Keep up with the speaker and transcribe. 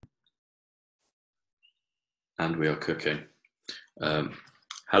And we are cooking. Um,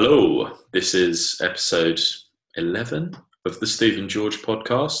 Hello, this is episode 11 of the Stephen George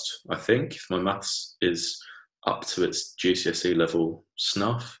podcast, I think, if my maths is up to its GCSE level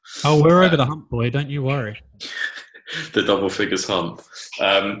snuff. Oh, we're over the hump, boy. Don't you worry. The double figures hump.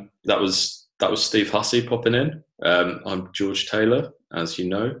 That was Steve Hussey popping in. I'm George Taylor, as you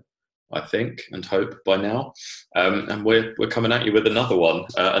know, I think and hope by now, and we're coming at you with another one,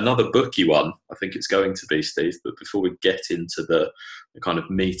 another booky one. I think it's going to be, Steve. But before we get into the kind of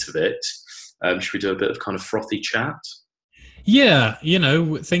meat of it, should we do a bit of kind of frothy chat? Yeah,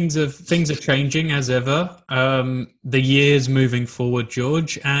 things are changing as ever. The year's moving forward,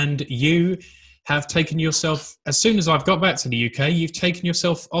 George, and you have taken yourself, as soon as I've got back to the UK, you've taken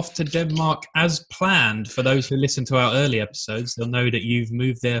yourself off to Denmark as planned. For those who listen to our early episodes, they'll know that you've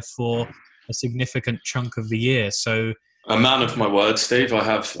moved there for a significant chunk of the year. So, a man of my word, Steve. I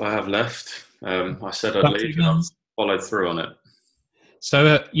have left. I said I'd leave, and I've followed through on it.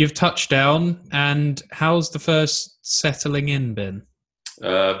 So you've touched down, and how's the first settling in been?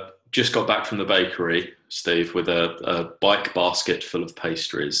 Just got back from the bakery, Steve, with a bike basket full of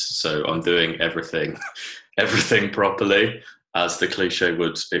pastries. So I'm doing everything properly, as the cliche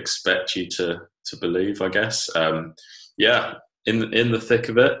would expect you to believe, I guess. Yeah, in the thick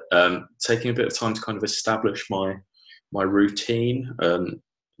of it, taking a bit of time to kind of establish my routine.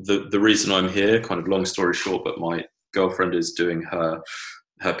 The reason I'm here, kind of long story short, but my girlfriend is doing her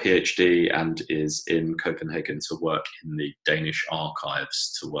PhD and is in Copenhagen to work in the Danish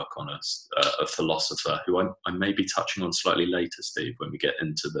archives to work on a philosopher who I may be touching on slightly later, Steve, when we get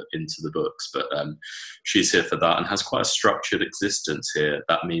into the books. But she's here for that and has quite a structured existence here.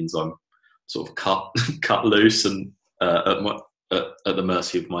 That means I'm sort of cut loose and at the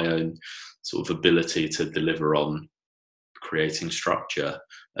mercy of my own sort of ability to deliver on creating structure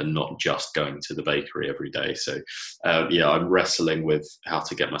and not just going to the bakery every day. So I'm wrestling with how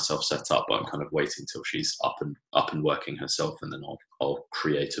to get myself set up, but I'm kind of waiting till she's up and working herself, and then I'll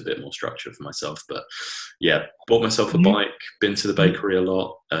create a bit more structure for myself. But yeah, bought myself a bike, been to the bakery a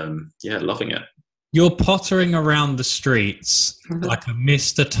lot. Loving it. You're pottering around the streets like a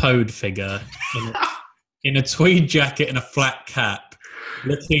Mr. Toad figure in a tweed jacket and a flat cap,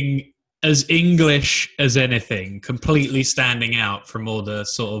 looking as English as anything, completely standing out from all the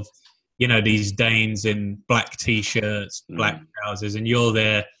sort of, these Danes in black T-shirts, black trousers, and you're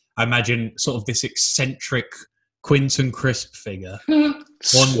there, I imagine, sort of this eccentric Quentin Crisp figure.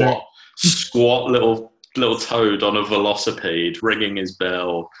 Squat little toad on a velocipede, ringing his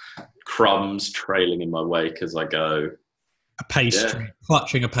bell, crumbs trailing in my wake as I go. A pastry,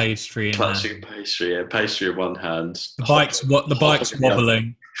 clutching a pastry. Pastry in one hand. The bike's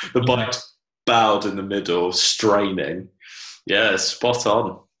wobbling. The bike's bowed in the middle, straining. Yeah, spot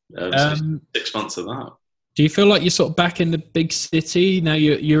on. 6 months of that. Do you feel like you're sort of back in the big city now?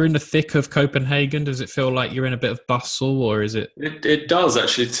 You're in the thick of Copenhagen. Does it feel like you're in a bit of bustle, or is it? It does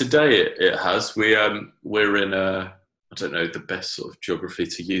actually. Today it has. We're in a, I don't know the best sort of geography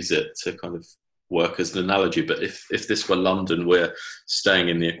to use it to kind of work as an analogy, but if this were London, we're staying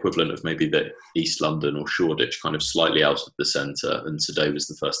in the equivalent of maybe the East London or Shoreditch, kind of slightly out of the centre. And today was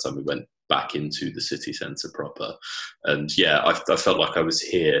the first time we went back into the city centre proper. And yeah, I felt like I was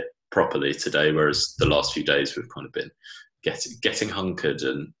here properly today, whereas the last few days we've kind of been getting hunkered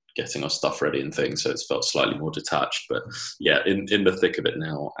and getting our stuff ready and things. So it's felt slightly more detached, but yeah, in the thick of it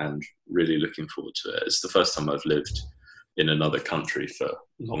now, and really looking forward to it. It's the first time I've lived in another country for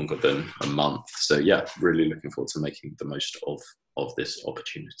longer than a month. So yeah, really looking forward to making the most of this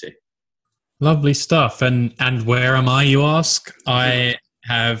opportunity. Lovely stuff. And where am I, you ask? I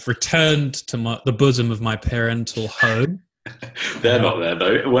have returned to the bosom of my parental home. They're not there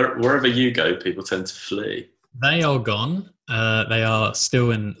though. Wherever you go, people tend to flee. They are gone. They are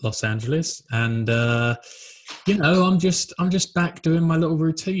still in Los Angeles, and I'm just back doing my little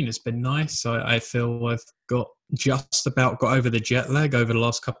routine. It's been nice. I feel I've just about got over the jet lag over the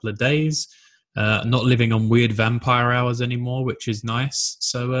last couple of days. Not living on weird vampire hours anymore, which is nice.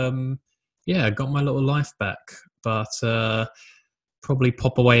 So I got my little life back, but probably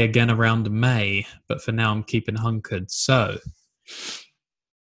pop away again around May. But for now, I'm keeping hunkered. So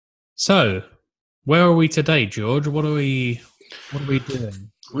where are we today, George? What are we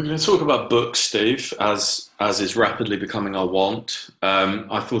doing? We're going to talk about books, Steve, as is rapidly becoming our want.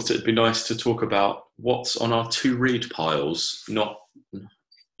 I thought it'd be nice to talk about what's on our to-read piles. Not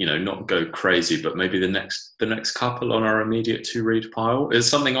go crazy, but maybe the next couple on our immediate to-read pile is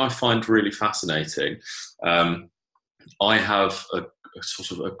something I find really fascinating. I have a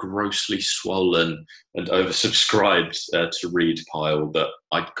sort of a grossly swollen and oversubscribed to read pile that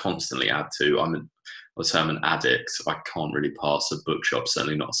I constantly add to. I'm would say I'm an addict. I can't really pass a bookshop,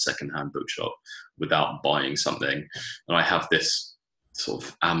 certainly not a secondhand bookshop, without buying something. And I have this sort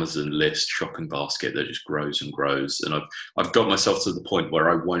of Amazon list shopping basket that just grows and grows. And I've got myself to the point where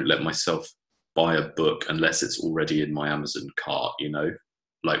I won't let myself buy a book unless it's already in my Amazon cart, you know,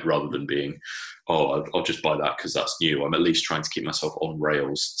 like rather than being, oh, I'll just buy that because that's new. I'm at least trying to keep myself on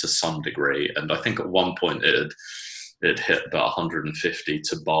rails to some degree. And I think at one point it hit about 150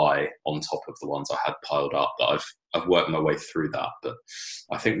 to buy on top of the ones I had piled up. But I've worked my way through that. But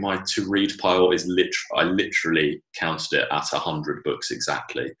I think my to read pile is I literally counted it at 100 books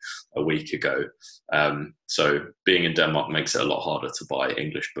exactly a week ago. So being in Denmark makes it a lot harder to buy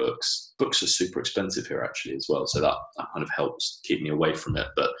English books. Books are super expensive here actually as well. So that kind of helps keep me away from it.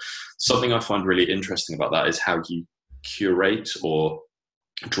 But something I find really interesting about that is how you curate or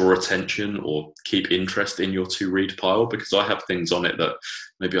draw attention or keep interest in your to read pile, because I have things on it that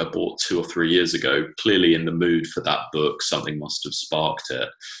maybe I bought 2 or 3 years ago, clearly in the mood for that book, something must have sparked it.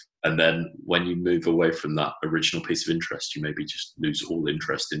 And then when you move away from that original piece of interest, you maybe just lose all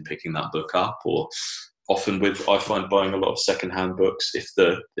interest in picking that book up. Or often I find buying a lot of secondhand books, if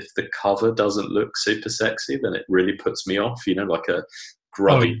the cover doesn't look super sexy, then it really puts me off, you know, like a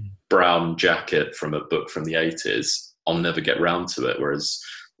grubby brown jacket from a book from the 80s. I'll never get round to it. Whereas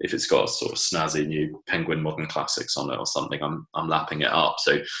if it's got a sort of snazzy new Penguin Modern Classics on it or something, I'm lapping it up.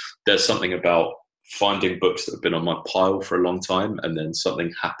 So there's something about finding books that have been on my pile for a long time and then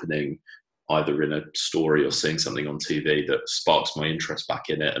something happening either in a story or seeing something on TV that sparks my interest back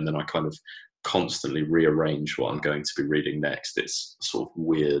in it. And then I kind of constantly rearrange what I'm going to be reading next. It's a sort of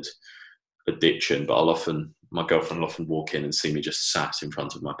weird addiction, but my girlfriend will often walk in and see me just sat in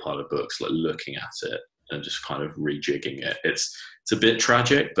front of my pile of books, like looking at it and just kind of rejigging it. It's a bit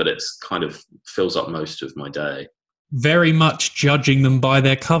tragic, but it's kind of fills up most of my day. Very much judging them by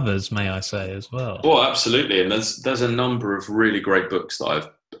their covers, may I say, as well. Well, absolutely. And there's a number of really great books that I've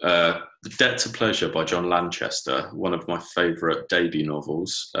The Debt to Pleasure by John Lanchester, one of my favourite debut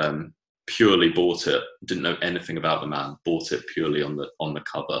novels. Purely bought it, didn't know anything about the man, bought it purely on the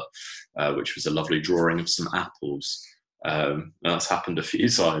cover, which was a lovely drawing of some apples. And that's happened a few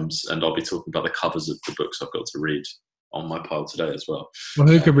times, and I'll be talking about the covers of the books I've got to read on my pile today as well. Well,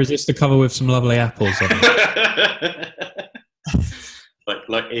 who could resist a cover with some lovely apples on it?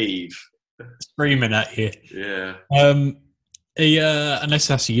 like Eve screaming at you. Yeah. Unless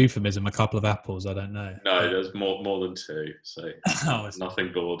that's a euphemism, a couple of apples, I don't know. No, there's more than 2, so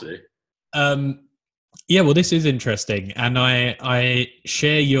nothing bawdy. Yeah, well, this is interesting, and I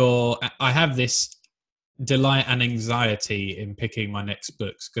share I have this delight and anxiety in picking my next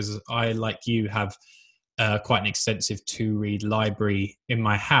books, because I, like you, have quite an extensive to read library in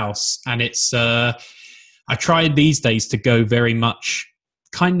my house, and it's I try these days to go very much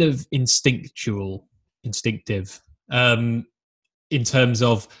kind of instinctive in terms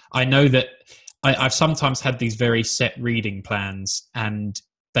of, I know that I've sometimes had these very set reading plans, and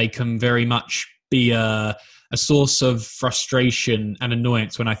they can very much be a source of frustration and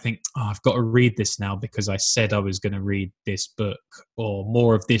annoyance when I think, I've got to read this now because I said I was going to read this book or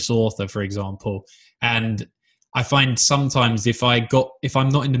more of this author, for example. And I find sometimes if I'm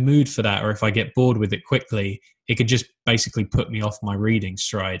not in the mood for that, or if I get bored with it quickly, it could just basically put me off my reading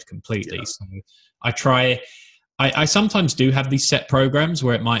stride completely. Yeah. So I sometimes do have these set programs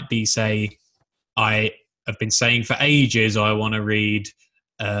where it might be, say, I have been saying for ages I want to read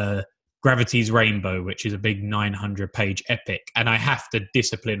Gravity's Rainbow, which is a big 900-page epic, and I have to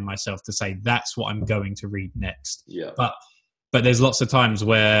discipline myself to say that's what I'm going to read next. Yeah. But there's lots of times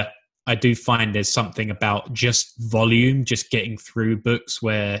where I do find there's something about just volume, just getting through books,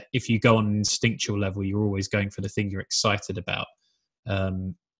 where if you go on an instinctual level, you're always going for the thing you're excited about.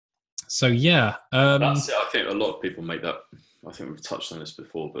 So yeah, that's it. I think a lot of people make that. I think we've touched on this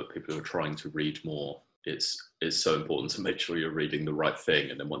before, but people who are trying to read more, it's so important to make sure you're reading the right thing.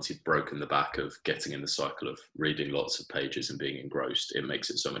 And then once you've broken the back of getting in the cycle of reading lots of pages and being engrossed, it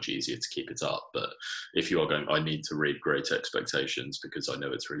makes it so much easier to keep it up. But if you are going, I need to read Great Expectations because I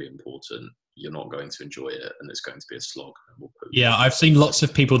know it's really important, you're not going to enjoy it, and it's going to be a slog. Yeah, I've seen lots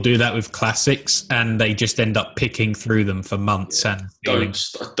of people do that with classics, and they just end up picking through them for months. Yeah. And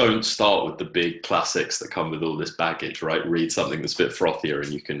don't start with the big classics that come with all this baggage, right? Read something that's a bit frothier,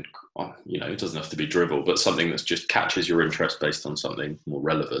 and you can, it doesn't have to be drivel, but something that just catches your interest based on something more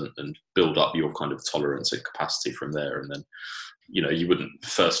relevant, and build up your kind of tolerance and capacity from there. And then,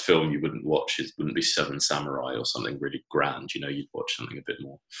 first film you wouldn't watch, it wouldn't be Seven Samurai or something really grand. You'd watch something a bit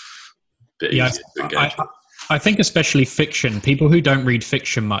more. I think especially fiction, people who don't read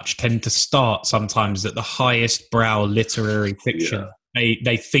fiction much tend to start sometimes at the highest brow literary fiction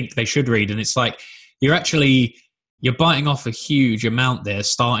they think they should read, and it's like you're biting off a huge amount there,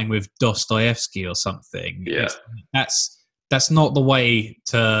 starting with Dostoevsky or something. Yeah. That's not the way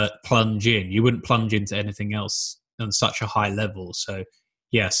to plunge in. You wouldn't plunge into anything else on such a high level. So,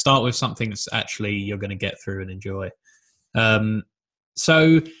 yeah, start with something that's actually you're going to get through and enjoy.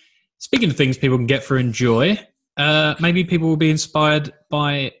 So, speaking of things people can get through and enjoy, maybe people will be inspired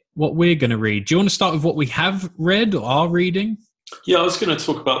by what we're going to read. Do you want to start with what we have read or are reading? Yeah, I was going to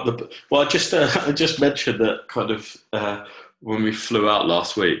talk about I just mentioned that kind of when we flew out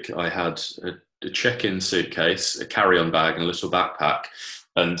last week, I had a check-in suitcase, a carry-on bag, and a little backpack.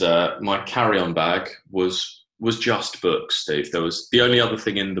 And my carry-on bag was just books, Steve. There was the only other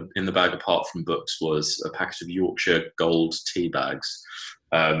thing in the bag apart from books was a packet of Yorkshire Gold tea bags.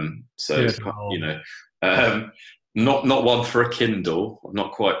 Not one for a Kindle. I've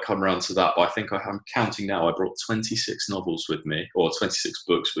not quite come around to that, but I think I'm counting now. I brought 26 novels with me, or 26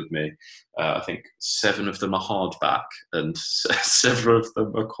 books with me. I think 7 of them are hardback, and several of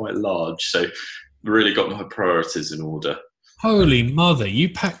them are quite large. So really got my priorities in order. Holy mother! You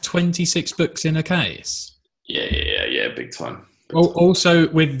packed 26 books in a case? Yeah, big time. Also,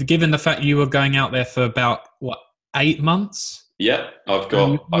 given the fact you were going out there for about 8 months? Yeah, I've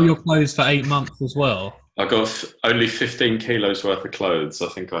got all your clothes for 8 months as well. I got only 15 kilos worth of clothes. I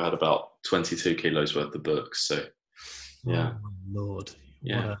think I had about 22 kilos worth of books. So, yeah. Oh, my Lord.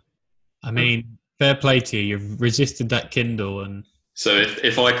 Yeah. I mean, fair play to you. You've resisted that Kindle. And so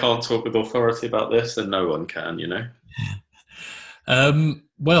if I can't talk with authority about this, then no one can, you know?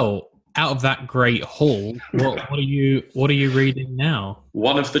 Well, out of that great haul, what are you reading now?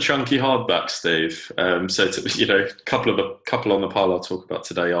 One of the chunky hardbacks, Steve. Couple on the pile I'll talk about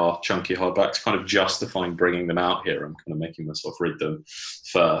today are chunky hardbacks. Kind of justifying bringing them out here. I'm kind of making myself read them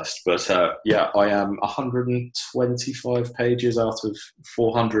first. But I am 125 pages out of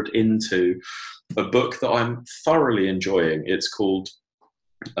 400 into a book that I'm thoroughly enjoying. It's called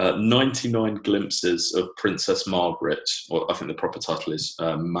 99 Glimpses of Princess Margaret, or I think the proper title is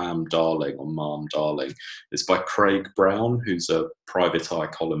Ma'am Darling or Ma'am Darling. It's by Craig Brown, who's a private eye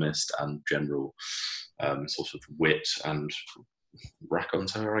columnist and general sort of wit and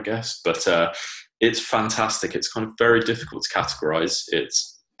raconteur, I guess. But it's fantastic. It's kind of very difficult to categorize.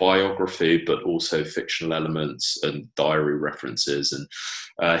 It's biography, but also fictional elements and diary references. And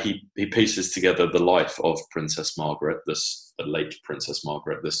he pieces together the life of Princess Margaret, the late Princess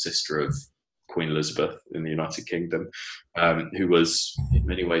Margaret, the sister of Queen Elizabeth in the United Kingdom, who was in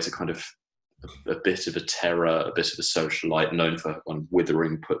many ways a kind of a bit of a terror, a bit of a socialite, known for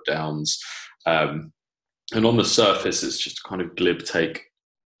withering put-downs. And on the surface, it's just a kind of glib take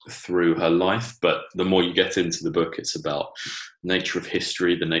through her life, but the more you get into the book, it's about nature of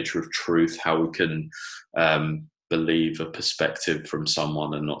history, the nature of truth, how we can believe a perspective from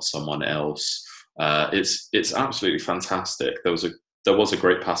someone and not someone else. It's absolutely fantastic. There was a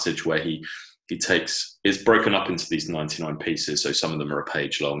great passage where it's broken up into these 99 pieces, so some of them are a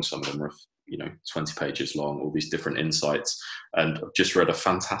page long, some of them are 20 pages long, all these different insights. And I've just read a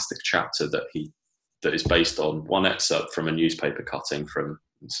fantastic chapter that is based on one excerpt from a newspaper cutting from,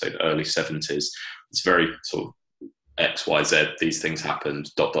 say, the early 70s. It's very sort of XYZ, these things happened, ...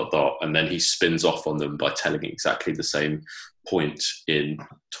 And then he spins off on them by telling exactly the same point in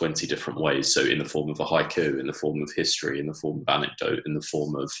 20 different ways. So in the form of a haiku, in the form of history, in the form of anecdote, in the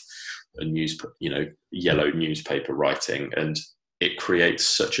form of yellow newspaper writing. And it creates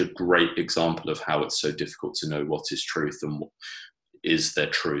such a great example of how it's so difficult to know what is truth and what is their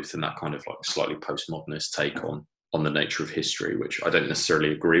truth, and that kind of like slightly postmodernist take on the nature of history, which I don't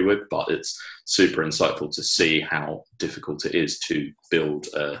necessarily agree with, but it's super insightful to see how difficult it is to build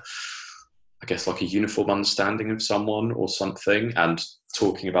a uniform understanding of someone or something, and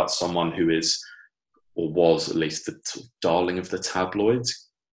talking about someone who is, or was at least, the darling of the tabloids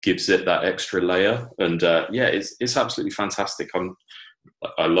gives it that extra layer. And it's absolutely fantastic.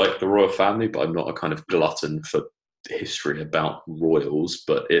 I like the royal family, but I'm not a kind of glutton for history about royals,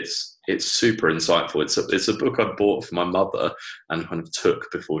 but it's super insightful. It's a book I bought for my mother and kind of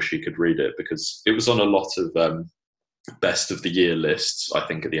took before she could read it, because it was on a lot of best of the year lists, I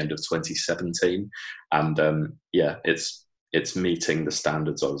think, at the end of 2017, and it's meeting the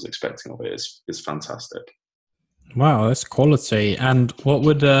standards I was expecting of it. It's fantastic. Wow, that's quality. And what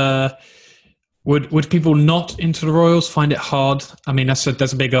would people not into the royals find it hard? I mean, that's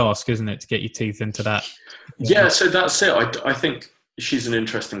a big ask, isn't it, to get your teeth into that? Yeah, so that's it. I think she's an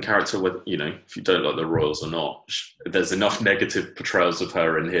interesting character. Whether if you don't like the royals or not, there's enough negative portrayals of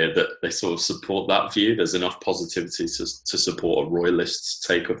her in here that they sort of support that view. There's enough positivity to support a royalist's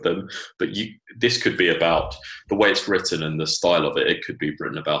take of them. But this could be about the way it's written and the style of it. It could be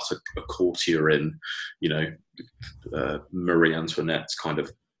written about a courtier in, Marie Antoinette's kind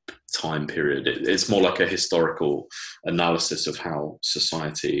of time period. It's more like a historical analysis of how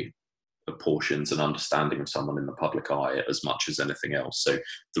society apportions an understanding of someone in the public eye as much as anything else. So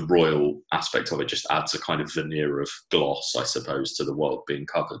the royal aspect of it just adds a kind of veneer of gloss, I suppose, to the world being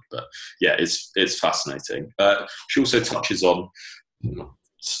covered. But yeah, it's fascinating. She also touches on,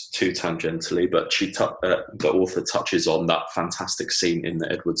 too tangentially, but the author touches on that fantastic scene in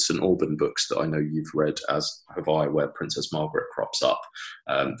the Edward St Alban books that I know you've read, as have I, where Princess Margaret crops up.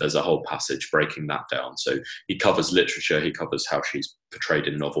 There's a whole passage breaking that down. So he covers literature, he covers how she's portrayed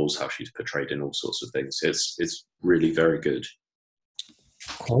in novels, how she's portrayed in all sorts of things. It's really very good.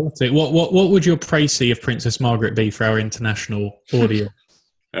 Quality. What would your précis of Princess Margaret be for our international audience?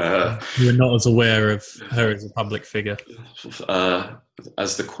 You're not as aware of her as a public figure.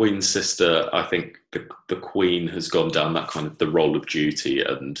 As the Queen's sister, I think the Queen has gone down that kind of the role of duty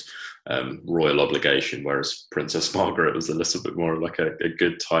and royal obligation, whereas Princess Margaret was a little bit more like a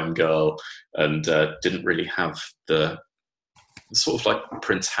good time girl and didn't really have the sort of like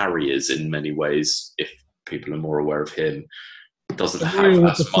Prince Harry is in many ways, if people are more aware of him, doesn't have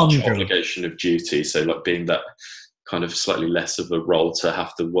as much obligation of duty. So like being that kind of slightly less of a role to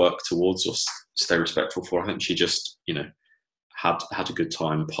have to work towards or stay respectful for. I think she just, had a good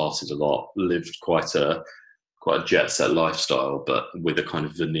time, partied a lot, lived quite a jet set lifestyle, but with a kind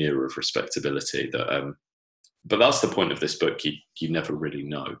of veneer of respectability. But that's the point of this book. You never really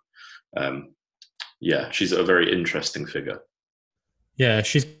know. She's a very interesting figure. Yeah,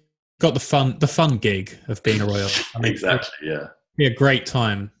 she's got the fun gig of being a royal. I mean, exactly. Yeah, it'd be a great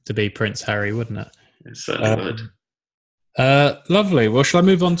time to be Prince Harry, wouldn't it? It certainly would. Lovely. Well, shall I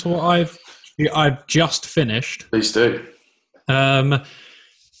move on to what I've just finished? Please do.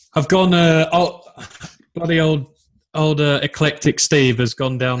 I've gone. Bloody old eclectic Steve has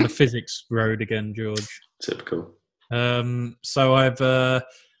gone down the physics road again, George. Typical. So I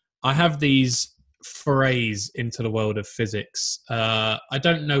have these forays into the world of physics. I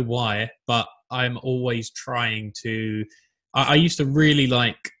don't know why, but I'm always trying to. I used to really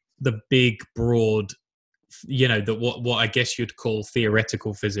like the big, broad, what I guess you'd call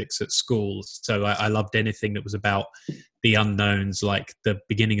theoretical physics at school. So I loved anything that was about the unknowns, like the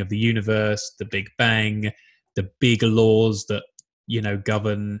beginning of the universe, the Big Bang, the big laws that,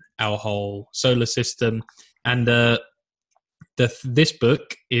 govern our whole solar system. And this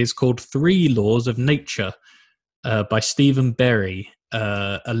book is called 3 Laws of Nature by Stephen Berry,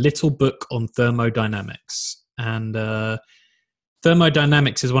 a little book on thermodynamics. And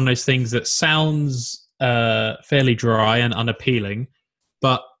thermodynamics is one of those things that sounds fairly dry and unappealing,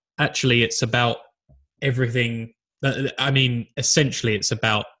 but actually it's about everything. Essentially it's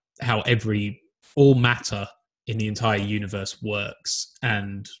about how all matter in the entire universe works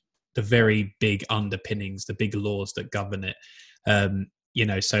and the very big underpinnings, the big laws that govern it.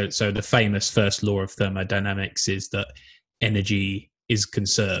 So the famous first law of thermodynamics is that energy is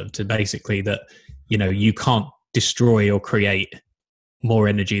conserved, and basically that, you can't destroy or create more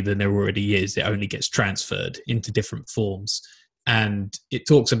energy than there already is. It only gets transferred into different forms. And it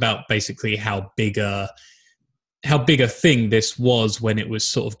talks about basically how big a thing this was when it was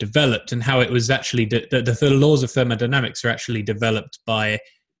sort of developed, and how it was actually the laws of thermodynamics are actually developed by.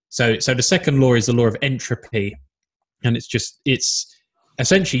 So the second law is the law of entropy, and it's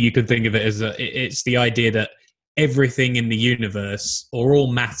essentially, you could think of it as it's the idea that everything in the universe, or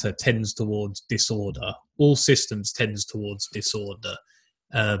all matter, tends towards disorder. All systems tends towards disorder.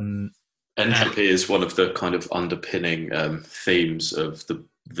 Entropy is one of the kind of underpinning themes of the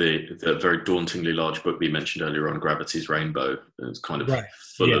very dauntingly large book we mentioned earlier on, Gravity's Rainbow. It's kind of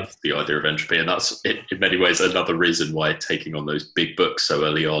full of the idea of entropy, and that's in many ways another reason why taking on those big books so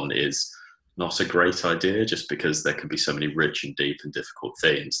early on is not a great idea, just because there can be so many rich and deep and difficult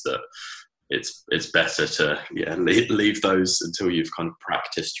themes that it's better to leave those until you've kind of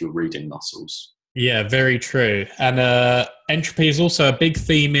practiced your reading muscles. Yeah, very true. And entropy is also a big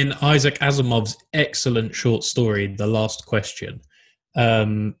theme in Isaac Asimov's excellent short story, The Last Question,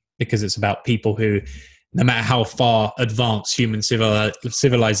 because it's about people who, no matter how far advanced human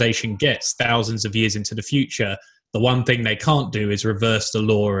civilization gets, thousands of years into the future, the one thing they can't do is reverse the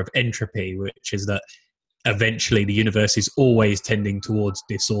law of entropy, which is that eventually the universe is always tending towards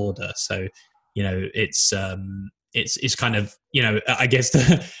disorder. So, it's kind of, I guess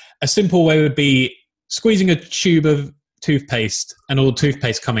a simple way would be squeezing a tube of toothpaste and all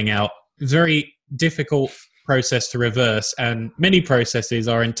toothpaste coming out. Very difficult process to reverse, and many processes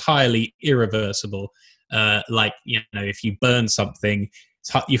are entirely irreversible. Like, if you burn something,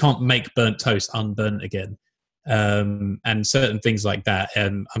 you can't make burnt toast unburnt again. And certain things like that.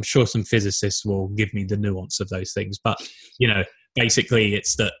 I'm sure some physicists will give me the nuance of those things, but basically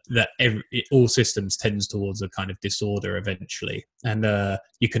it's that all systems tends towards a kind of disorder eventually, and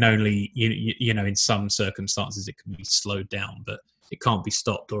you can only in some circumstances it can be slowed down, but it can't be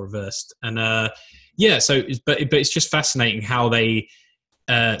stopped or reversed. And but it's just fascinating how they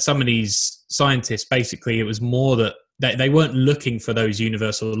some of these scientists, basically it was more that they weren't looking for those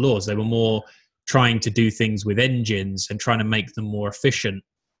universal laws. They were more trying to do things with engines and trying to make them more efficient.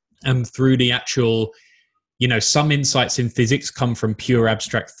 And through the actual, some insights in physics come from pure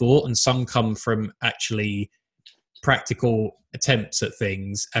abstract thought, and some come from actually practical attempts at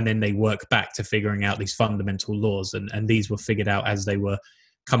things. And then they work back to figuring out these fundamental laws. And these were figured out as they were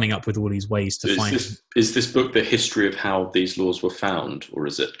coming up with all these ways to find. Is this book the history of how these laws were found, or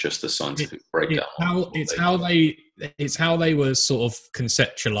is it just a scientific breakdown? It's how they were sort of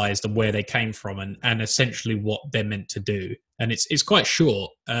conceptualized and where they came from, and essentially what they're meant to do. And it's quite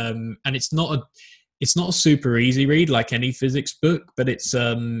short, and it's not a super easy read like any physics book, but it's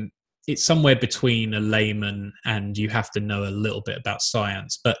somewhere between a layman and you have to know a little bit about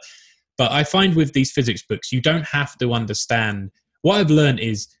science. But I find with these physics books, you don't have to understand. What I've learned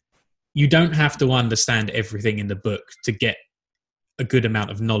is you don't have to understand everything in the book to get a good amount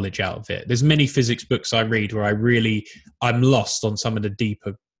of knowledge out of it. There's many physics books I read where I'm lost on some of the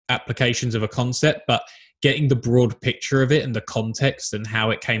deeper applications of a concept, but getting the broad picture of it and the context and how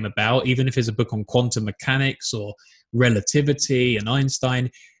it came about, even if it's a book on quantum mechanics or relativity and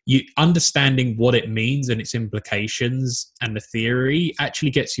Einstein, understanding what it means and its implications and the theory actually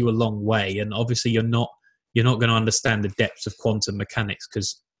gets you a long way. And obviously you're not going to understand the depths of quantum mechanics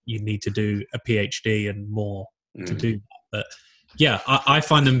because you need to do a PhD and more to do that. But yeah, I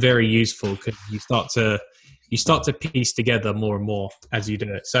find them very useful because you start to piece together more and more as you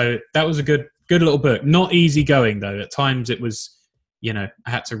do it. So that was a good little book. Not easy going though. At times it was, I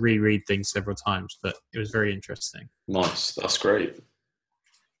had to reread things several times, but it was very interesting. Nice, that's great.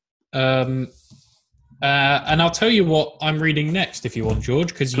 And I'll tell you what I'm reading next if you want, George,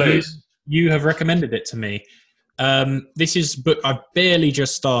 because you have recommended it to me. This is a book I've barely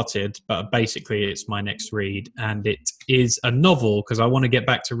just started, but basically it's my next read, and it is a novel because I want to get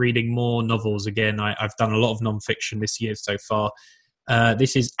back to reading more novels again. I've done a lot of nonfiction this year so far.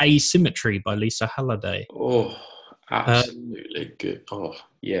 This is Asymmetry by Lisa Halliday. Oh, absolutely good. Oh,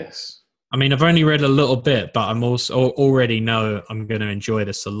 yes. I mean, I've only read a little bit, but I'm also already know I'm going to enjoy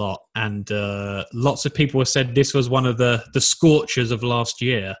this a lot. And lots of people have said this was one of the scorchers of last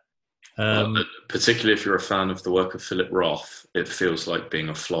year. Particularly if you're a fan of the work of Philip Roth, it feels like being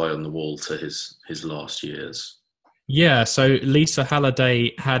a fly on the wall to his last years. Yeah, so Lisa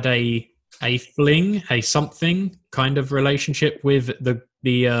Halliday had a something kind of relationship with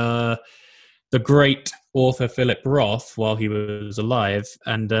the great author Philip Roth while he was alive,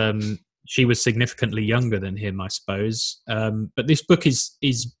 and she was significantly younger than him, I suppose. But this book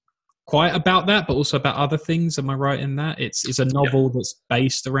is quite about that, but also about other things. Am I right in that? It's a novel that's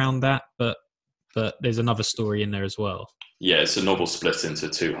based around that, but there's another story in there as well. Yeah, it's a novel split into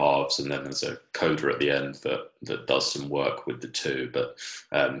two halves, and then there's a coda at the end that does some work with the two. But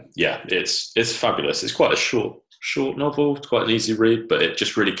it's fabulous. It's quite a short novel, it's quite an easy read, but it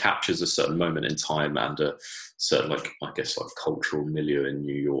just really captures a certain moment in time and a certain, cultural milieu in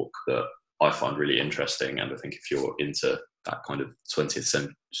New York that I find really interesting. And I think if you're into that kind of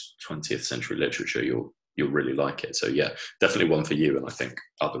 20th century literature, you'll really like it. So yeah, definitely one for you, and I think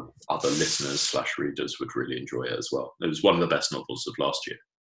other listeners / readers would really enjoy it as well. It was one of the best novels of last year.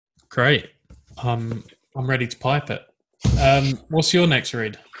 Great. I'm ready to pipe it. What's your next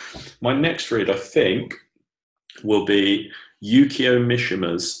read? My next read, I think, will be Yukio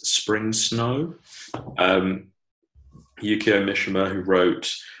Mishima's Spring Snow. Yukio Mishima, who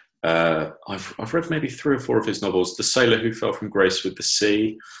wrote I've read maybe 3 or 4 of his novels: The Sailor Who Fell from Grace with the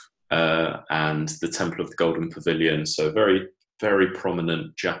Sea, and The Temple of the Golden Pavilion. So very, very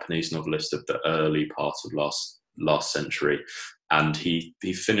prominent Japanese novelist of the early part of last century. And he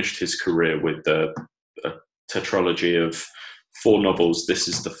finished his career with a tetralogy of 4 novels. This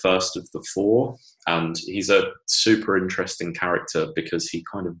is the first of the 4. And he's a super interesting character because he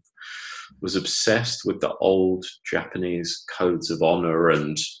kind of was obsessed with the old Japanese codes of honor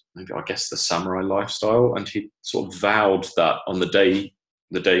and maybe, I guess, the samurai lifestyle. And he sort of vowed that on the day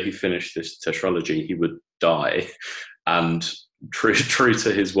he finished this tetralogy, he would die. And true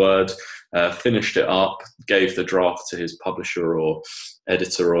to his word, finished it up, gave the draft to his publisher or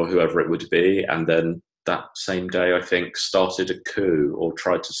editor or whoever it would be, and then that same day, I think, started a coup or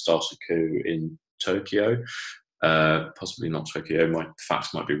tried to start a coup in Tokyo. Possibly not Tokyo, my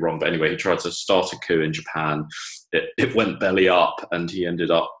facts might be wrong, but anyway, he tried to start a coup in Japan. It went belly up, and he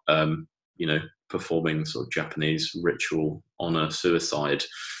ended up, performing sort of Japanese ritual honor suicide.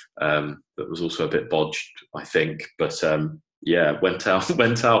 That was also a bit bodged, I think, but went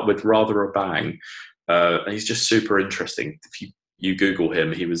out with rather a bang. And he's just super interesting. If you Google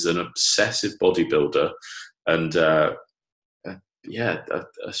him, he was an obsessive bodybuilder, and a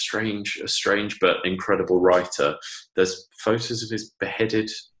strange but incredible writer. There's photos of his beheaded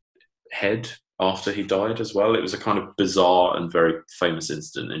head after he died as well. It was a kind of bizarre and very famous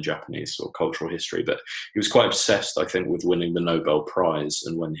incident in Japanese sort of cultural history, but he was quite obsessed, I think, with winning the Nobel Prize.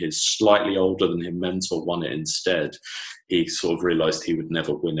 And when his slightly older than him mentor won it instead, he sort of realized he would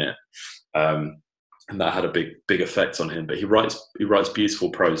never win it. And that had a big effect on him. But he writes beautiful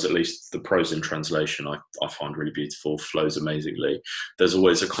prose, at least the prose in translation I find really beautiful, flows amazingly. There's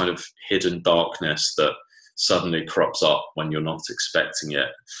always a kind of hidden darkness that suddenly crops up when you're not expecting it.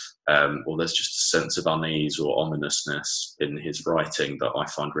 Or there's just a sense of unease or ominousness in his writing that I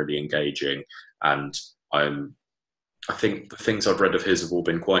find really engaging. And I think the things I've read of his have all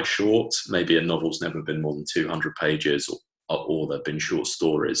been quite short. Maybe a novel's never been more than 200 pages, or they've been short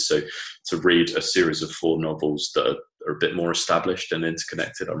stories. So to read a series of 4 novels that are a bit more established and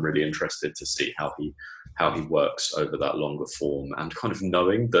interconnected, I'm really interested to see how he works over that longer form, and kind of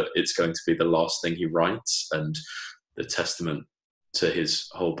knowing that it's going to be the last thing he writes and the testament to his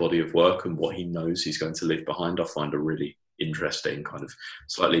whole body of work and what he knows he's going to leave behind. I find a really interesting, kind of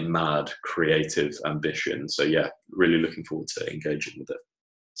slightly mad, creative ambition. So yeah, really looking forward to engaging with it.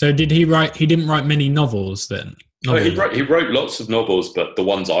 So he didn't write many novels then? He wrote lots of novels, but the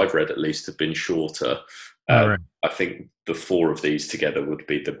ones I've read at least have been shorter. Right. I think the 4 of these together would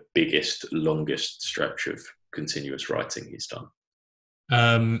be the biggest, longest stretch of continuous writing he's done.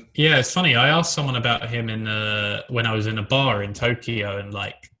 It's funny. I asked someone about him when I was in a bar in Tokyo, and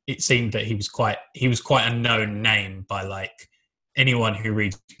it seemed that he was quite a known name by anyone who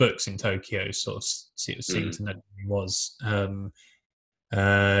reads books in Tokyo. Sort of seemed to know who he was. So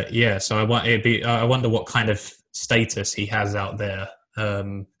I wonder what kind of status he has out there.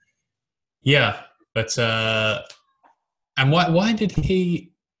 And why did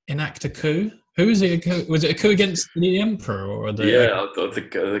he enact a coup? Who is it? Was it a coup against the emperor or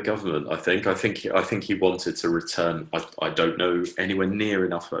the government? I think he wanted to return. I don't know anywhere near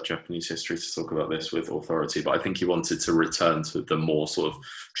enough about Japanese history to talk about this with authority, but I think he wanted to return to the more sort of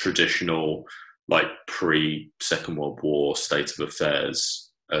traditional, pre-Second World War state of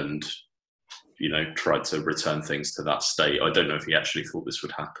affairs, and tried to return things to that state. I don't know if he actually thought this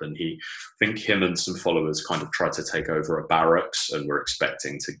would happen. I think him and some followers kind of tried to take over a barracks, and were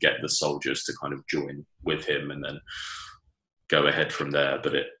expecting to get the soldiers to kind of join with him and then go ahead from there.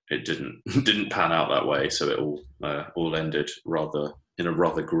 But it didn't pan out that way. So it all ended in a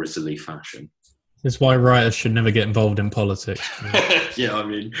rather grisly fashion. That's why writers should never get involved in politics. Yeah, I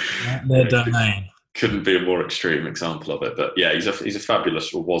mean, their domain. Couldn't be a more extreme example of it. But yeah, was a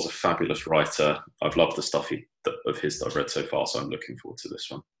fabulous writer. I've loved the stuff of his that I've read so far, so I'm looking forward to this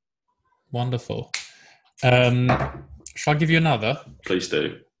one. Wonderful. Shall I give you another? Please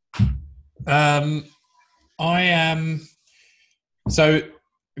do. I am... So,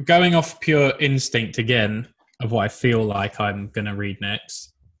 going off pure instinct again of what I feel like I'm going to read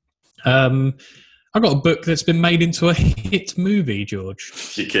next, I got a book that's been made into a hit movie, George.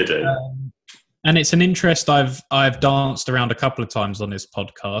 You're kidding. And it's an interest I've danced around a couple of times on this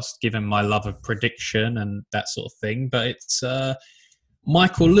podcast, given my love of prediction and that sort of thing. But it's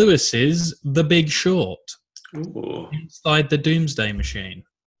Michael Lewis's The Big Short. Ooh. Inside the Doomsday Machine,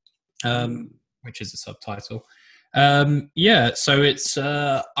 which is the subtitle. So it's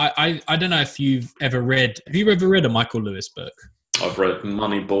I don't know if you've ever read. Have you ever read a Michael Lewis book? I've read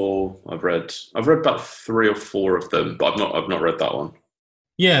Moneyball. I've read about 3 or 4 of them, but I've not read that one.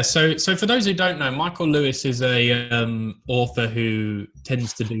 Yeah, so for those who don't know, Michael Lewis is a author who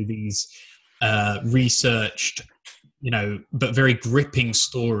tends to do these researched, but very gripping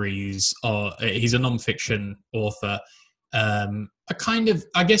stories. He's a non-fiction author. I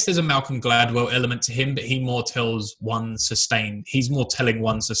guess there's a Malcolm Gladwell element to him, but he's more telling one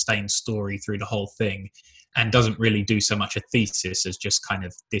sustained story through the whole thing, and doesn't really do so much a thesis as just kind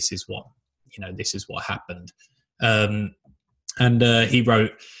of this is what happened. And he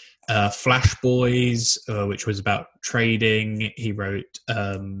wrote Flash Boys, which was about trading. He wrote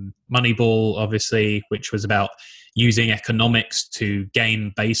Moneyball, obviously, which was about using economics to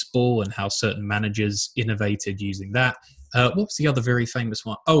game baseball and how certain managers innovated using that. What was the other very famous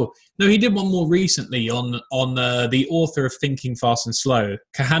one? Oh, no, he did one more recently on the author of Thinking Fast and Slow,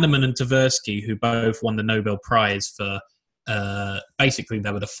 Kahneman and Tversky, who both won the Nobel Prize for, basically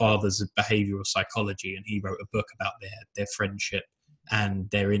they were the fathers of behavioral psychology, and he wrote a book about their friendship and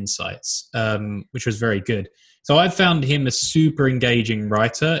their insights, which was very good. So I found him a super engaging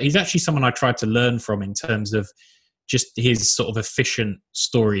writer. He's actually someone I tried to learn from in terms of just his sort of efficient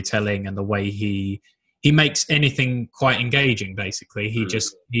storytelling and the way he makes anything quite engaging. Basically, he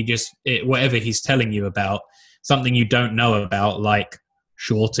just whatever he's telling you about something you don't know about, like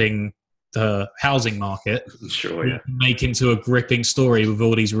shorting the housing market, sure, yeah, make into a gripping story with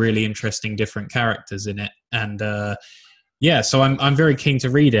all these really interesting different characters in it. And yeah, so I'm very keen to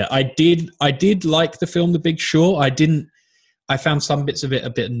read it. I did like the film The Big Short. I found some bits of it a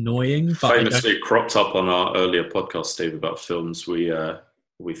bit annoying. But famously cropped up on our earlier podcast, Steve, about films we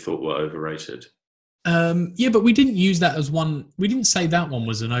thought were overrated. Yeah, but we didn't use that as one. We didn't say that one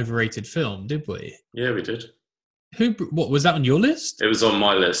was an overrated film, did we? Yeah, we did. What was that on your list? It was on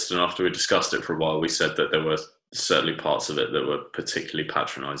my list, and after we discussed it for a while, we said that there were certainly parts of it that were particularly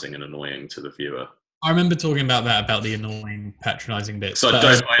patronising and annoying to the viewer. I remember talking about that, about the annoying, patronising bits. So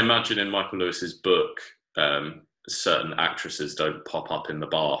I imagine in Michael Lewis's book, certain actresses don't pop up in the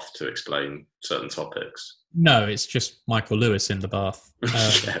bath to explain certain topics. No, it's just Michael Lewis in the bath.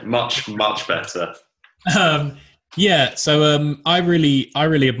 Yeah, much better. Yeah, so I really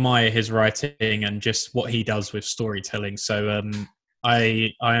admire his writing and just what he does with storytelling. So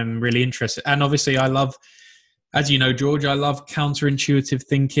I am really interested, and obviously I love, as you know, George, I love counterintuitive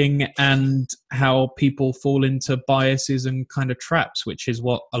thinking and how people fall into biases and kind of traps, which is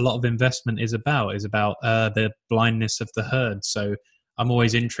what a lot of investment is about the blindness of the herd. So I'm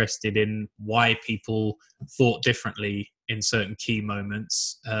always interested in why people thought differently in certain key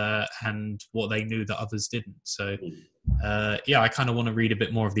moments and what they knew that others didn't. So, yeah, I kind of want to read a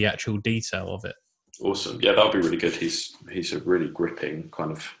bit more of the actual detail of it. Awesome. Yeah, that'll be really good. He's a really gripping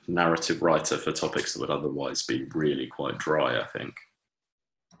kind of narrative writer for topics that would otherwise be really quite dry, I think.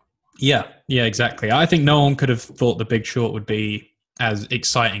 Yeah, exactly. I think no one could have thought The Big Short would be as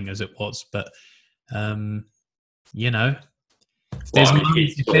exciting as it was, but, you know,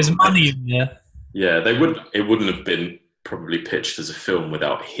 if there's money in there. Yeah, it wouldn't have been probably pitched as a film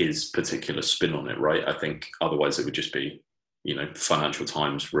without his particular spin on it, right? I think otherwise it would just be, you know, Financial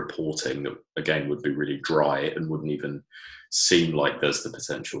Times reporting that, again, would be really dry and wouldn't even seem like there's the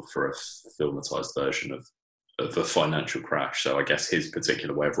potential for a filmatized version of a financial crash. So I guess his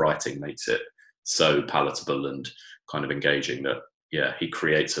particular way of writing makes it so palatable and kind of engaging that, yeah, he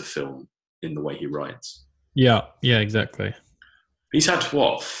creates a film in the way he writes. Yeah, exactly. He's had,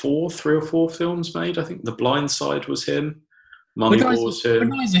 what, 3 or 4 films made? I think The Blind Side was him. Moneyball's him.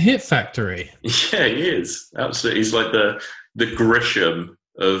 The guy's a hit factory. Yeah, he is. Absolutely. He's like the Grisham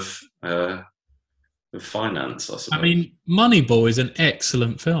of finance, I suppose. I mean, Moneyball is an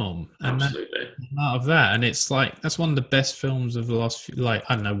excellent film. And absolutely. Out of that, and it's like, that's one of the best films of the last few, like,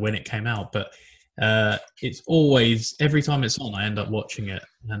 I don't know when it came out, but it's always, every time it's on, I end up watching it.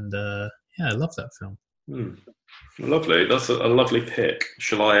 And yeah, I love that film. Lovely. That's a lovely pick.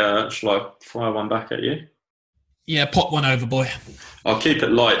 Shall I fire one back at you? Yeah, pop one over, boy. I'll keep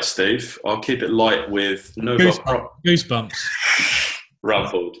it light, Steve. I'll keep it light with Goosebumps.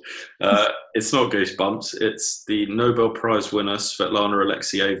 Rumpled. It's not Goosebumps. It's the Nobel Prize winner Svetlana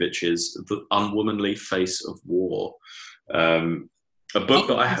Alexievich's The Unwomanly Face of War. A book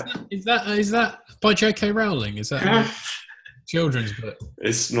that I have. Is that by J.K. Rowling? Is that a children's book?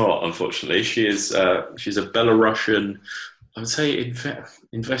 It's not, unfortunately. She's a Belarusian, I would say,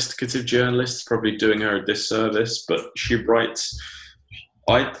 investigative journalist, probably doing her a disservice, but she writes.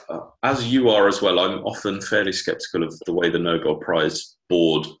 As you are as well, I'm often fairly skeptical of the way the Nobel Prize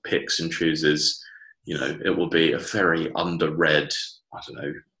board picks and chooses. You know, it will be a very underread, I don't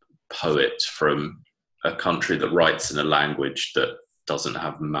know, poet from a country that writes in a language that doesn't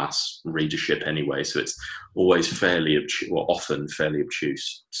have mass readership anyway. So it's always often fairly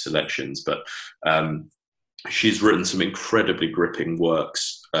obtuse selections. But she's written some incredibly gripping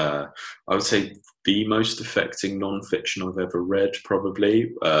works. I would say the most affecting non-fiction I've ever read,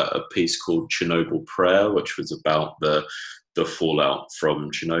 probably, a piece called Chernobyl Prayer, which was about the fallout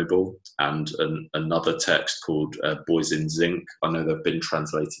from Chernobyl, and another text called Boys in Zinc. I know they've been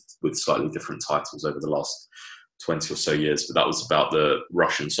translated with slightly different titles over the last 20 or so years, but that was about the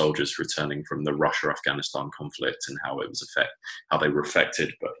Russian soldiers returning from the Russia-Afghanistan conflict and how they were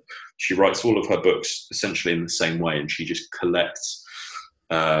affected. But she writes all of her books essentially in the same way, and she just collects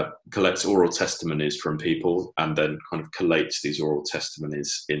collects oral testimonies from people and then kind of collates these oral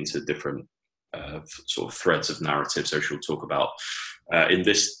testimonies into different sort of threads of narrative. So she'll talk about, in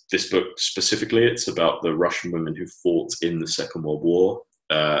this book specifically, it's about the Russian women who fought in the Second World War.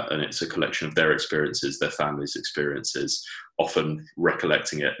 And it's a collection of their experiences, their families' experiences, often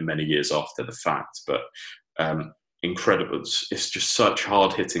recollecting it many years after the fact. But incredible. It's just such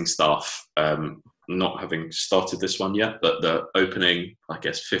hard-hitting stuff. Not having started this one yet, but the opening, I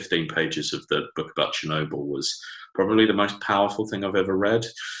guess, 15 pages of the book about Chernobyl was probably the most powerful thing I've ever read.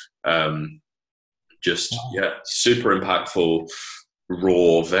 Super impactful,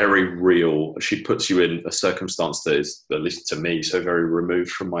 raw, very real. She puts you in a circumstance that is, at least to me, so very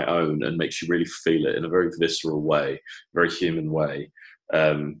removed from my own and makes you really feel it in a very visceral way, very human way.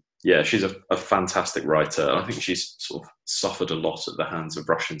 She's a fantastic writer. And I think she's sort of suffered a lot at the hands of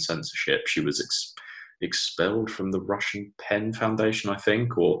Russian censorship. She was expelled from the Russian Pen Foundation, I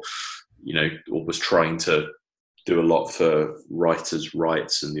think, or was trying to do a lot for writers'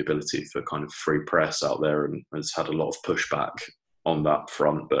 rights and the ability for kind of free press out there, and has had a lot of pushback on that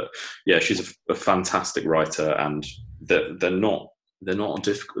front. But yeah, she's a fantastic writer, and they're not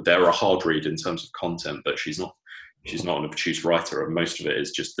difficult. They're a hard read in terms of content, but she's not an obtuse writer, and most of it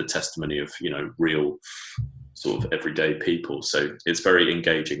is just the testimony of real sort of everyday people. So it's very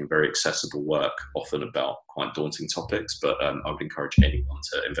engaging and very accessible work, often about quite daunting topics. But I would encourage anyone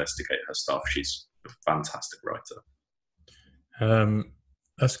to investigate her stuff. She's a fantastic writer.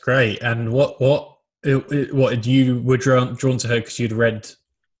 That's great. And what you were drawn to her because you'd read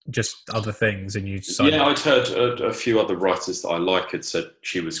just other things and you decided? Yeah, I'd heard a few other writers that I like had said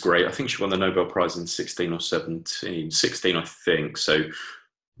she was great. I think she won the Nobel Prize in 16 or 17, 16 I think, so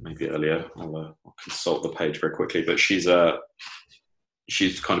maybe earlier. I'll consult the page very quickly, but she's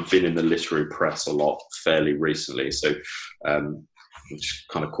kind of been in the literary press a lot fairly recently, so which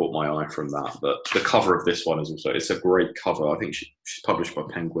kind of caught my eye from that. But the cover of this one is also, it's a great cover. I think she's published by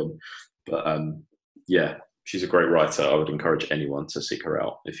Penguin, but she's a great writer. I would encourage anyone to seek her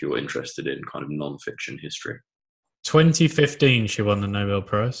out if you're interested in kind of non-fiction history. 2015, she won the Nobel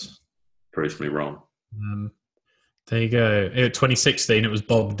Prize. Proves me wrong. There you go. 2016, it was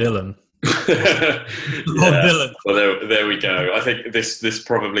Bob Dylan. Bob Dylan. Well, there we go. I think this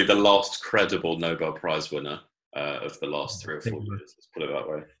probably the last credible Nobel Prize winner of the last 3 or 4 years. Let's put it that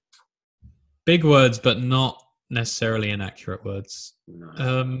way. Big words, but not necessarily inaccurate words.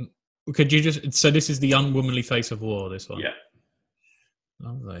 No. Could you just? So this is The Unwomanly Face of War. This one. Yeah.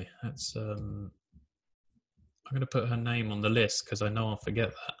 Lovely. That's. I'm going to put her name on the list because I know I'll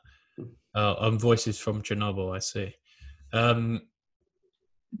forget that. Voices from Chernobyl. I see.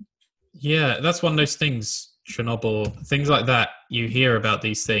 That's one of those things. Chernobyl, things like that. You hear about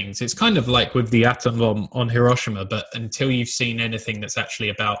these things. It's kind of like with the atom bomb on Hiroshima, but until you've seen anything that's actually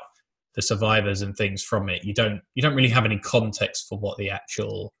about the survivors and things from it, you don't really have any context for what the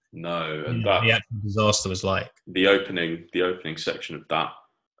actual the actual disaster was like. The opening section of that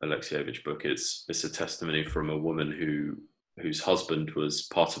Alexievich book is a testimony from a woman whose husband was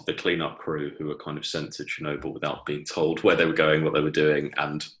part of the cleanup crew who were kind of sent to Chernobyl without being told where they were going, what they were doing,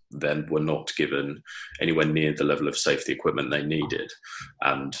 and then were not given anywhere near the level of safety equipment they needed.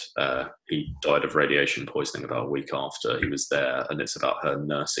 And he died of radiation poisoning about a week after he was there. And it's about her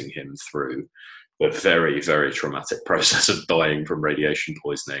nursing him through the very, very traumatic process of dying from radiation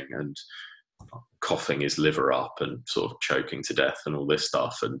poisoning and coughing his liver up and sort of choking to death and all this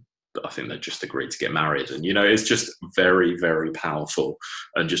stuff. And I think they just agreed to get married. And, it's just very, very powerful,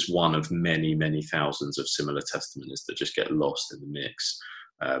 and just one of many, many thousands of similar testimonies that just get lost in the mix.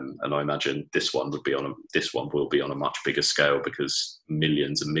 And I imagine this one will be on a much bigger scale because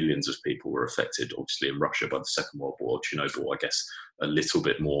millions and millions of people were affected, obviously in Russia by the Second World War. Chernobyl, I guess, a little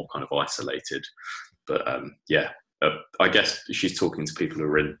bit more kind of isolated. But I guess she's talking to people who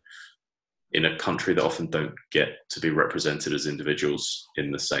are in a country that often don't get to be represented as individuals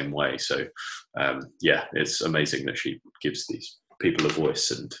in the same way. So, it's amazing that she gives these people a voice,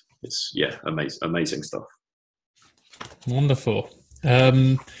 and it's amazing stuff. Wonderful.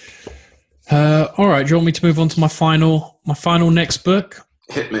 All right. Do you want me to move on to my final next book?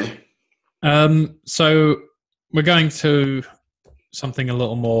 Hit me. So we're going to something a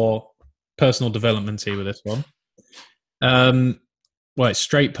little more personal development-y with this one. It's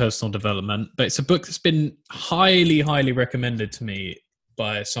straight personal development, but it's a book that's been highly, highly recommended to me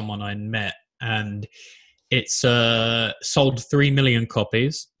by someone I met, and it's sold 3 million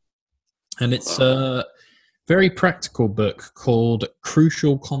copies, and it's a very practical book called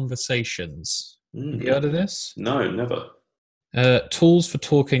Crucial Conversations. Have you heard of this? No, never. Tools for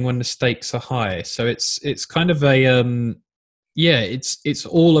talking when the stakes are high. So it's kind of a Yeah, it's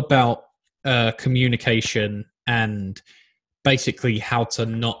all about communication and basically how to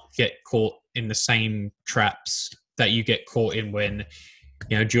not get caught in the same traps that you get caught in when,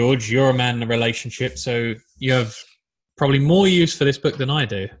 George, you're a man in a relationship, so you have probably more use for this book than I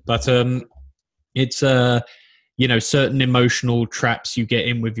do. But it's certain emotional traps you get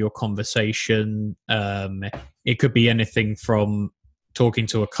in with your conversation. It could be anything from talking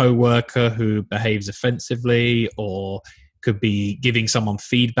to a coworker who behaves offensively, or could be giving someone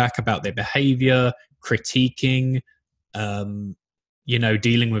feedback about their behavior, critiquing,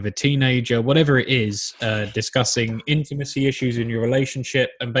 dealing with a teenager, whatever it is, discussing intimacy issues in your relationship.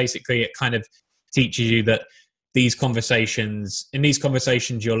 And basically it kind of teaches you that in these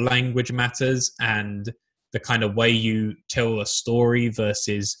conversations, your language matters, and the kind of way you tell a story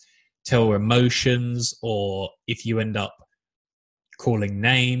versus tell emotions, or if you end up calling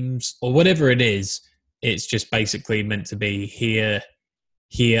names or whatever it is, it's just basically meant to be here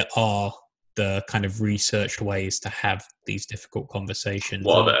are the kind of researched ways to have these difficult conversations.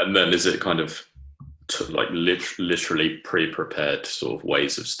 And then is it kind of literally pre-prepared sort of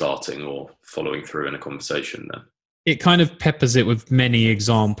ways of starting or following through in a conversation then? It kind of peppers it with many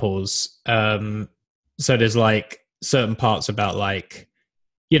examples. So there's like certain parts about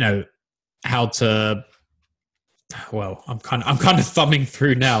how to. Well, I'm kind of thumbing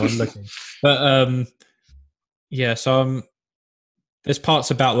through now and looking, but So there's parts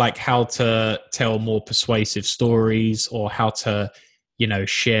about like how to tell more persuasive stories, or how to,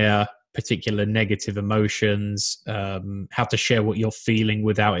 share particular negative emotions, how to share what you're feeling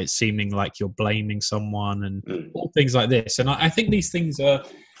without it seeming like you're blaming someone, and all things like this. And I think these things are,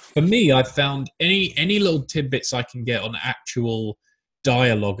 for me, I've found any little tidbits I can get on actual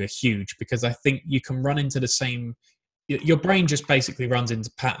dialogue are huge, because I think you can run into the same. Your brain just basically runs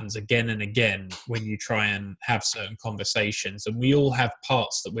into patterns again and again when you try and have certain conversations, and we all have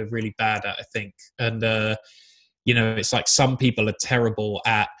parts that we're really bad at, I think. And it's like some people are terrible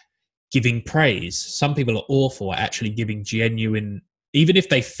at giving praise. Some people are awful at actually giving genuine, even if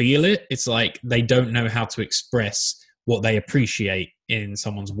they feel it, it's like they don't know how to express what they appreciate in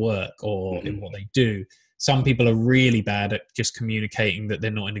someone's work or in what they do. Some people are really bad at just communicating that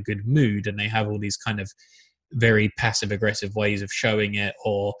they're not in a good mood, and they have all these kind of very passive aggressive ways of showing it,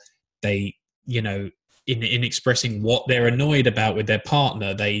 or they, in expressing what they're annoyed about with their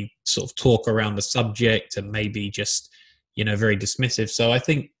partner, they sort of talk around the subject and maybe just, very dismissive. So I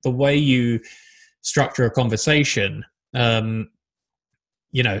think the way you structure a conversation,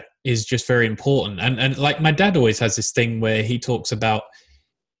 is just very important. And like my dad always has this thing where he talks about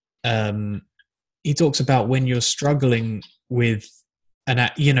when you're struggling with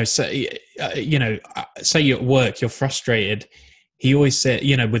say you're at work, you're frustrated. He always said,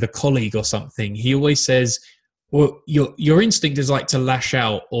 with a colleague or something, he always says, well, your instinct is like to lash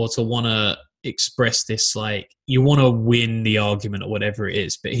out or to want to express this, like you want to win the argument or whatever it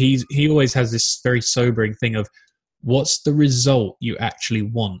is. But he always has this very sobering thing of, what's the result you actually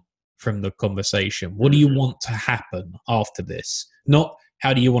want from the conversation? What do you want to happen after this? Not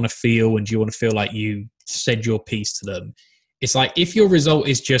how do you want to feel, and do you want to feel like you said your piece to them? It's like, if your result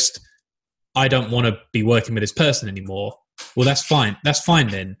is just, I don't want to be working with this person anymore, well, that's fine. That's fine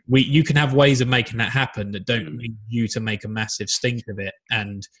then. You can have ways of making that happen that don't need you to make a massive stink of it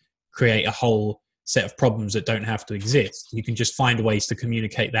and create a whole set of problems that don't have to exist. You can just find ways to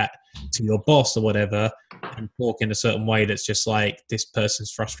communicate that to your boss or whatever, and talk in a certain way that's just like, this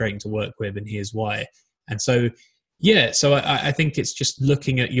person's frustrating to work with and here's why. And so, so I think it's just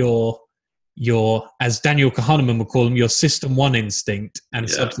looking at your, as Daniel Kahneman would call them, your system 1 instinct, and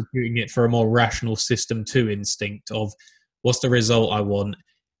substituting it for a more rational system 2 instinct of, what's the result I want?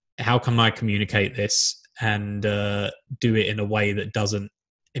 How can I communicate this and do it in a way that doesn't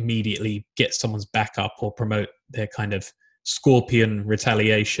immediately get someone's back up or promote their kind of scorpion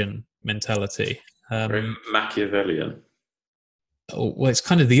retaliation mentality? Very Machiavellian. Well, it's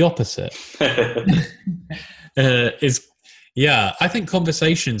kind of the opposite. I think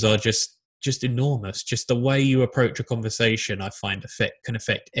conversations are just enormous. Just the way you approach a conversation, I find can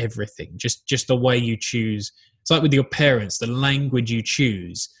affect everything. Just the way you choose. It's like with your parents, the language you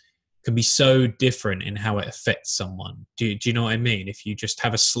choose can be so different in how it affects someone. Do you know what I mean? If you just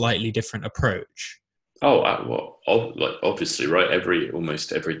have a slightly different approach. Obviously, right?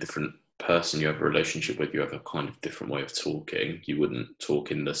 Almost every different person you have a relationship with, you have a kind of different way of talking. You wouldn't talk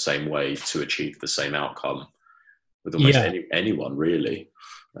in the same way to achieve the same outcome with almost anyone, really.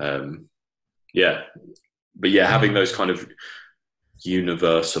 Having those kind of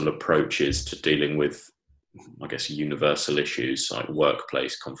universal approaches to dealing with, I guess, universal issues like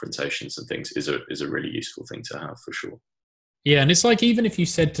workplace confrontations and things is a really useful thing to have, for sure. Yeah, and it's like even if you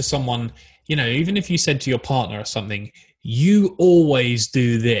said to someone, even if you said to your partner or something, you always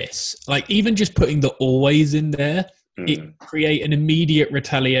do this. Like even just putting the always in there, it Mm, create an immediate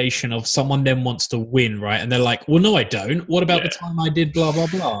retaliation of someone then wants to win, right? And they're like, well, no, I don't. What about the yeah, time I did blah blah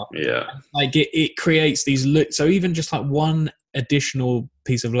blah? yeah. Like it creates these so even just like one additional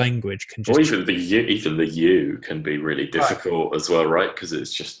piece of language can Or just even the you can be really right. difficult as well, right? Because it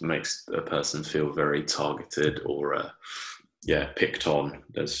just makes a person feel very targeted or yeah, picked on.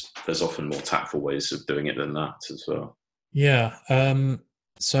 There's often more tactful ways of doing it than that as well. Yeah.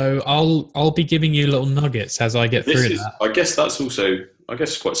 So I'll be giving you little nuggets as I get This through is, that. I guess, that's also, I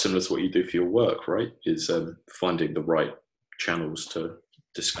guess, quite similar to what you do for your work, right? Is finding the right channels to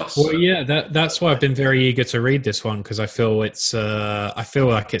discuss. Well, yeah, that's why I've been very eager to read this one because I feel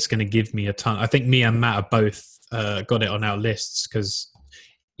like it's going to give me a ton. I think me and Matt have both got it on our lists because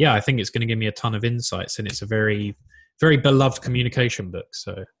yeah, I think it's going to give me a ton of insights and it's a very very beloved communication book.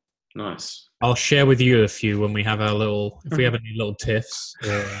 So Nice. I'll share with you a few when we have our little if we have any little tiffs.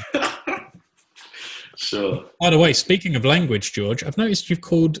 Sure. By the way, speaking of language, George, I've noticed you've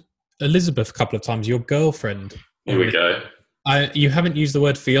called Elizabeth a couple of times your girlfriend Here on we this. go. You haven't used the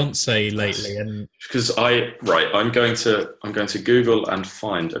word fiance lately, and Because I'm going to Google and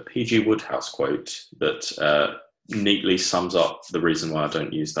find a PG Woodhouse quote that neatly sums up the reason why I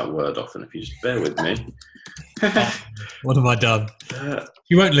don't use that word often. If you just bear with me. oh, what have I done? uh,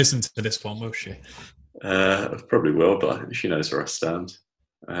 She won't listen to this one, will she? Probably will, but she knows where I stand.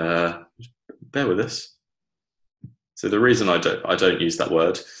 Bear with us. So the reason I don't use that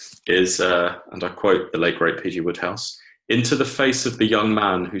word is, and I quote the late great P.G. Woodhouse: "Into the face of the young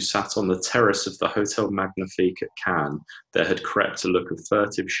man who sat on the terrace of the Hotel Magnifique at Cannes, there had crept a look of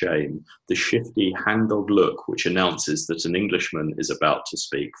furtive shame, the shifty, hangdog look which announces that an Englishman is about to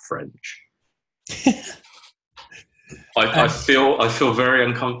speak French." I feel very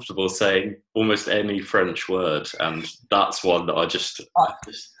uncomfortable saying almost any French word, and that's one that I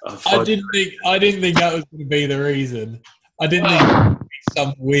find. I didn't think that was going to be the reason. I didn't think it would be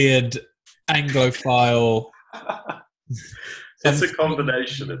some weird Anglophile. It's Some a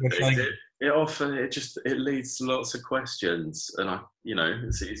combination of English things. language. It leads to lots of questions, and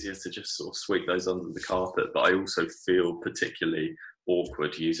it's easier to just sort of sweep those under the carpet. But I also feel particularly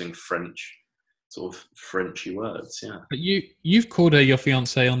awkward using French, sort of Frenchy words. Yeah, But you've called her your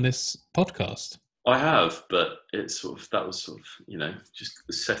fiance on this podcast. I have, but it's sort of that was sort of just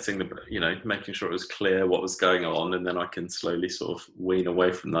setting making sure it was clear what was going on, and then I can slowly sort of wean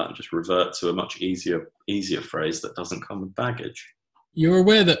away from that and just revert to a much easier phrase that doesn't come with baggage. You're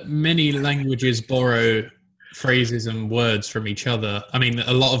aware that many languages borrow phrases and words from each other. I mean,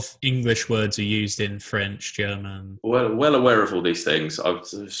 a lot of English words are used in French, German. Well aware of all these things. I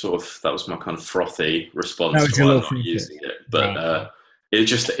was sort of that was my kind of frothy That response was to your why I'm little not frothy. using it, but Right.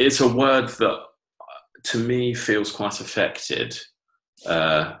 it's a word that to me feels quite affected,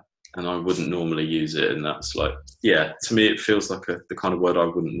 and I wouldn't normally use it. And that's like, yeah, to me it feels like the kind of word I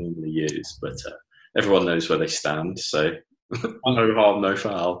wouldn't normally use. But everyone knows where they stand, so no harm, no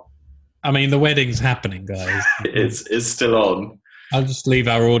foul. I mean, the wedding's happening, guys. It's still on. I'll just leave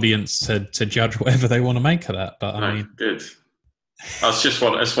our audience to judge whatever they want to make of that. But I No, mean, good. That's just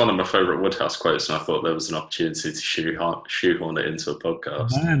one. It's one of my favourite Woodhouse quotes, and I thought there was an opportunity to shoehorn it into a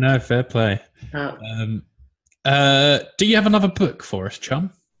podcast. no, fair play. Yeah. Um, do you have another book for us,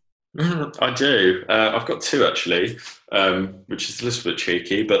 chum? I do. I've got two actually, which is a little bit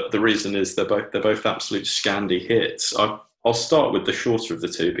cheeky, but the reason is they're both absolute Scandi hits. I'll start with the shorter of the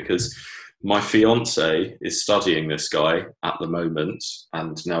two because my fiance is studying this guy at the moment,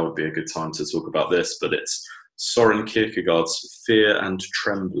 and now would be a good time to talk about this. But it's Soren Kierkegaard's Fear and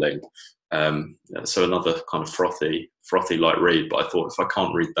Trembling. So another kind of frothy light read. But I thought if I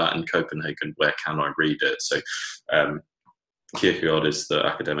can't read that in Copenhagen, where can I read it? So. Kierkegaard is the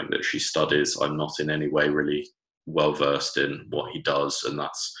academic that she studies. I'm not in any way really well versed in what he does, and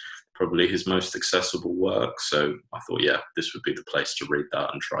that's probably his most accessible work. So I thought, yeah, this would be the place to read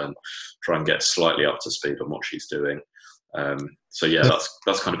that and try and get slightly up to speed on what she's doing. So yeah,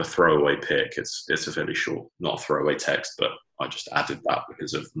 that's kind of a throwaway pick. It's a fairly short, not a throwaway text, but I just added that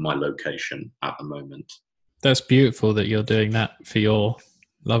because of my location at the moment. That's beautiful that you're doing that for your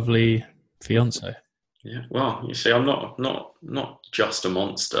lovely fiance. Yeah, well, you see, I'm not just a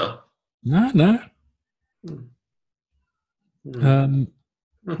monster. No. Mm.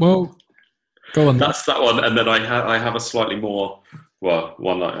 Well, go on. That's that one, and then I have a slightly more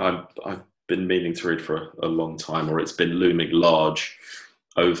one that I've been meaning to read for a long time, or it's been looming large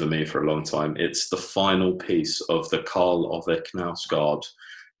over me for a long time. It's the final piece of the Karl Ove Knausgaard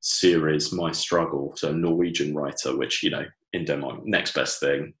series, My Struggle, so a Norwegian writer, which in Denmark. Next best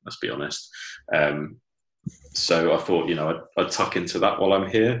thing, let's be honest. So I thought, I'd tuck into that while I'm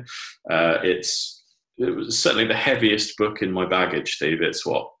here. It was certainly the heaviest book in my baggage, Steve. It's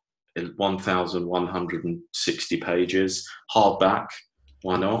 1,160 pages, hardback.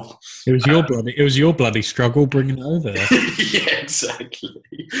 Why not? It was your bloody struggle bringing it over. Yeah, exactly.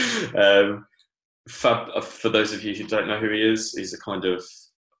 For those of you who don't know who he is, he's a kind of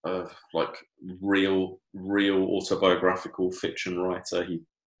like real autobiographical fiction writer. He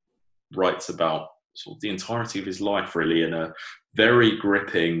writes about sort of the entirety of his life, really, in a very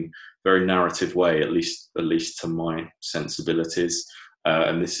gripping, very narrative way, at least to my sensibilities.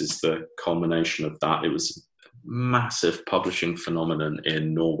 And this is the culmination of that. It was a massive publishing phenomenon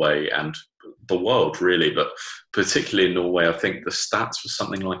in Norway and the world, really, but particularly in Norway. I think the stats was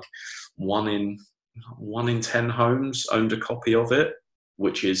something like one in 10 homes owned a copy of it,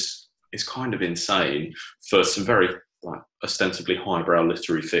 which is kind of insane for some very ostensibly highbrow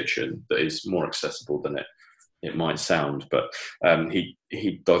literary fiction that is more accessible than it might sound. But he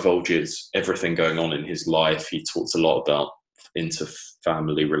divulges everything going on in his life. He talks a lot about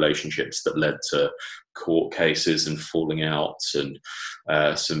inter-family relationships that led to court cases and falling outs, and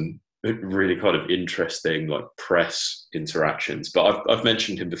some really kind of interesting press interactions. But I've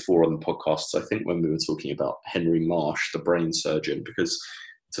mentioned him before on the podcasts, I think, when we were talking about Henry Marsh, the brain surgeon, because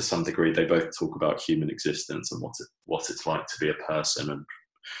to some degree they both talk about human existence and what it's like to be a person,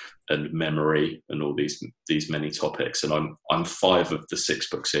 and memory, and all these many topics. And I'm 5 of the 6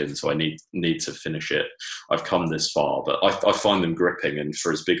 books in, so I need to finish it. I've come this far, but I find them gripping, and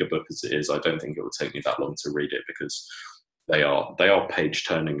for as big a book as it is, I don't think it will take me that long to read it, because they are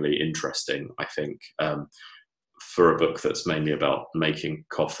page-turningly interesting, I think, for a book that's mainly about making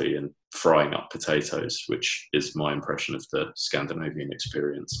coffee and frying up potatoes, which is my impression of the Scandinavian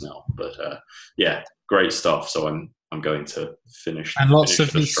experience now. But yeah, great stuff. So I'm going to finish. And lots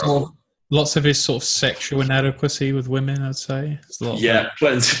of his sort of sexual inadequacy with women, I'd say. Yeah,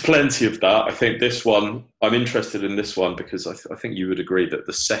 plenty of that. I think this one, I'm interested in this one because I think you would agree that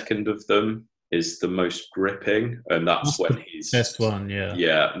the second of them is the most gripping, and that's when he's best one.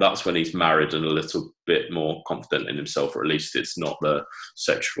 Yeah, that's when he's married and a little bit more confident in himself, or at least it's not the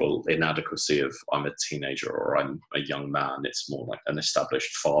sexual inadequacy of I'm a teenager or I'm a young man. It's more like an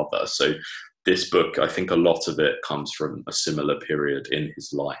established father. So this book, I think a lot of it comes from a similar period in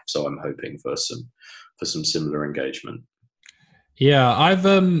his life. So I'm hoping for some similar engagement. Yeah,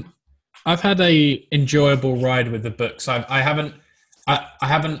 I've had a enjoyable ride with the books. I haven't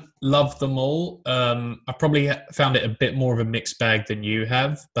loved them all. I probably found it a bit more of a mixed bag than you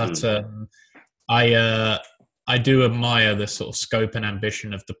have, but I do admire the sort of scope and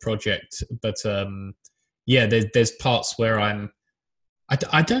ambition of the project. But yeah, there's parts where I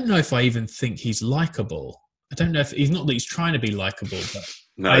don't know if I even think he's likable. I don't know if he's not that he's trying to be likable, but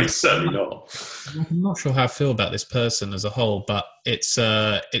no, he's certainly not. I'm not sure how I feel about this person as a whole, but it's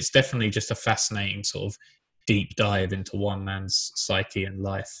definitely just a fascinating sort of deep dive into one man's psyche and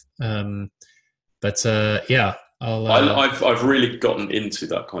life. But yeah, I've really gotten into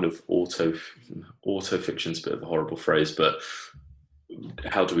that kind of auto fiction's a bit of a horrible phrase, but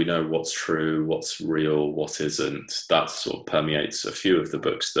how do we know what's true, what's real, what isn't? That sort of permeates a few of the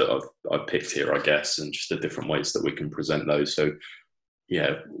books that I've picked here, I guess, and just the different ways that we can present those. So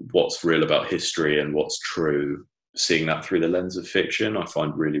yeah, what's real about history and what's true, seeing that through the lens of fiction, I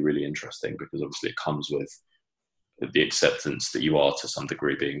find really, really interesting, because obviously it comes with the acceptance that you are to some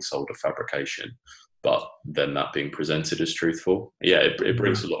degree being sold a fabrication, but then that being presented as truthful. Yeah, it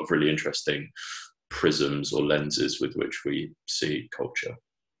brings a lot of really interesting prisms or lenses with which we see culture.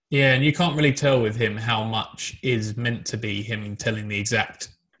 Yeah, and you can't really tell with him how much is meant to be him telling the exact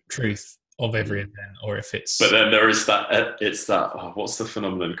truth of every event, or if it's... But then there is that, it's that, what's the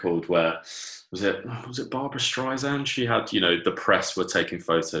phenomenon called, where was it Barbara Streisand? She had, the press were taking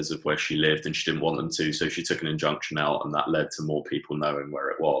photos of where she lived and she didn't want them to, so she took an injunction out, and that led to more people knowing where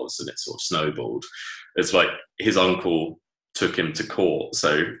it was, and it sort of snowballed. It's like his uncle took him to court,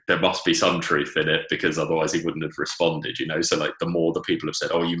 so there must be some truth in it, because otherwise he wouldn't have responded, So like the more the people have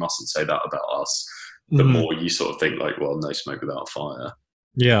said, oh, you mustn't say that about us, the more you sort of think like, well, no smoke without fire.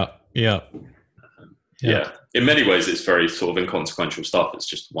 Yeah. In many ways it's very sort of inconsequential stuff. It's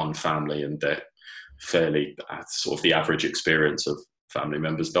just one family, and they're fairly sort of the average experience of family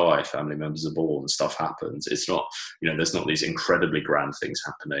members die, family members are born, stuff happens. It's not, there's not these incredibly grand things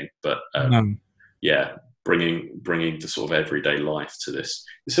happening, but yeah, bringing the sort of everyday life to this.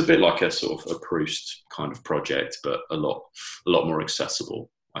 It's a bit like a sort of a Proust kind of project, but a lot more accessible,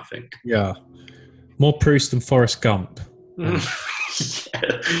 I think. Yeah, more Proust than Forrest Gump.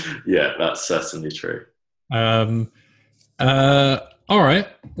 Yeah, that's certainly true. And All right.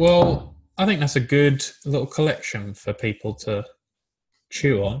 Well, I think that's a good little collection for people to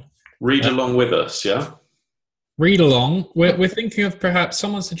chew on. Read Uh, along with us, yeah? Read along. We're thinking of perhaps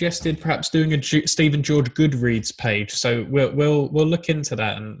someone suggested perhaps doing a Stephen George Goodreads page. So we'll look into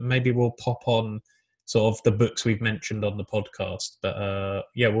that and maybe we'll pop on sort of the books we've mentioned on the podcast. But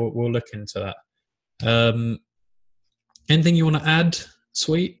yeah, we'll look into that. Anything you want to add,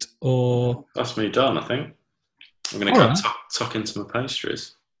 Sweet? Or That's me done, I think. I'm going to all go right, tuck into my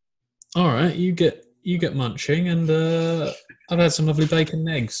pastries. all right. You get munching, and I've had some lovely bacon and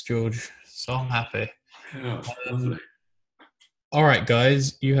eggs, George. So I'm happy. Yeah, Um, lovely. all right,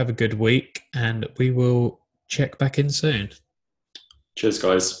 guys. You have a good week, and we will check back in soon. Cheers,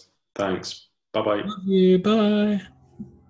 guys. Thanks. Bye bye. Love you. Bye.